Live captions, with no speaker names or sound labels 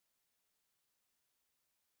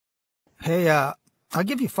Hey, I'll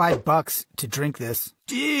give you $5 to drink this.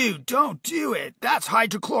 Dude, don't do it. That's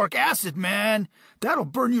hydrochloric acid, man. That'll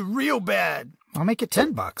burn you real bad. I'll make it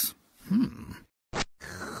 $10.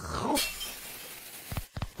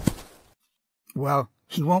 Well,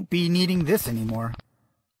 he won't be needing this anymore.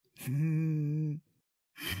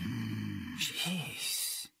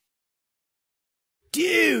 Jeez.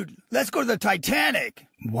 Dude, let's go to the Titanic.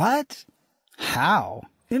 What? How?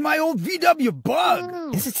 In my old VW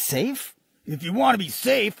Bug. Is it safe? If you want to be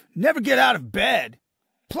safe, never get out of bed.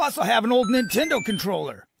 Plus, I have an old Nintendo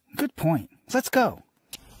controller. Good point. Let's go.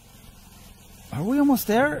 Are we almost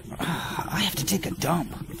there? I have to take a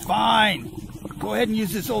dump. Fine. Go ahead and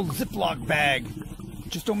use this old Ziploc bag.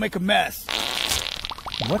 Just don't make a mess.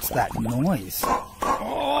 What's that noise?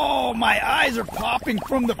 Oh, my eyes are popping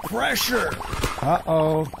from the pressure.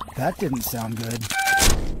 Uh-oh. That didn't sound good.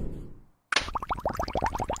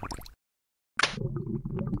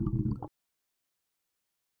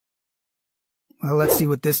 Well, let's see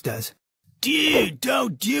what this does. Dude,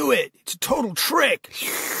 don't do it. It's a total trick.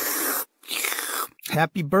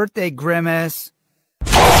 Happy birthday, Grimace.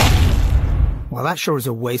 Well, that sure was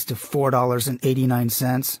a waste of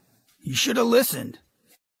 $4.89. You should have listened.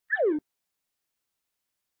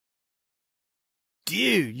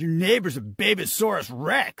 Dude, your neighbor's a Babysaurus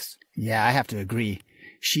Rex. Yeah, I have to agree.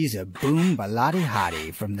 She's a boom baladi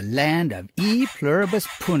hottie from the land of E pluribus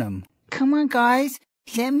punum. Come on, guys.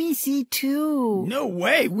 Let me see, too. No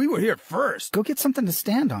way. We were here first. Go get something to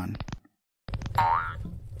stand on.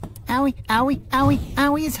 Owie, owie, owie,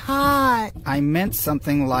 owie, it's hot. I meant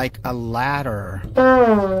something like a ladder.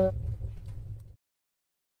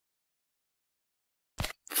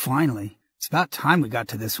 Finally. It's about time we got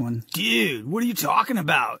to this one. Dude, what are you talking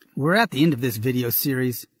about? We're at the end of this video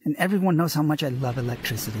series, and everyone knows how much I love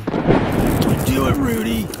electricity. Don't do it,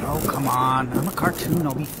 Rudy. Oh, come on. I'm a cartoon.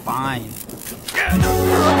 I'll be fine.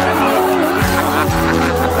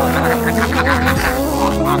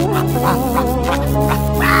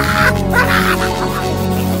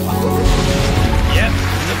 Yep,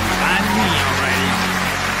 look fine to me already.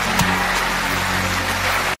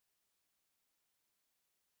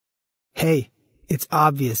 Hey, it's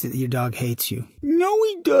obvious that your dog hates you. No,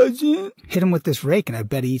 he doesn't. Hit him with this rake and I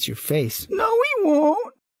bet he eats your face. No, he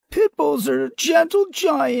won't. Pit bulls are gentle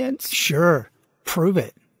giants. Sure. Prove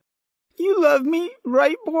it. You love me,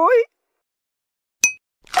 right, boy?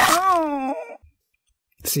 Oh.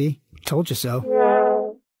 See? Told you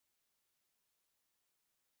so.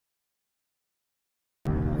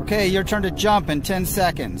 Okay, your turn to jump in 10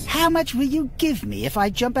 seconds. How much will you give me if I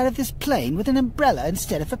jump out of this plane with an umbrella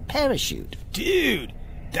instead of a parachute? Dude,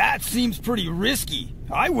 that seems pretty risky.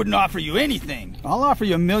 I wouldn't offer you anything. I'll offer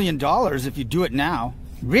you $1 million if you do it now.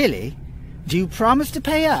 Really? Do you promise to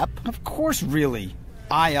pay up? Of course, really.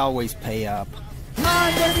 I always pay up. Come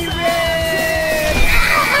on, baby, red!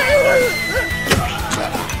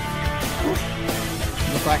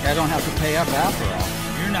 Looks like I don't have to pay up after all.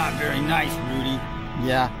 You're not very nice, Rudy.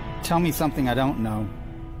 Yeah, tell me something I don't know.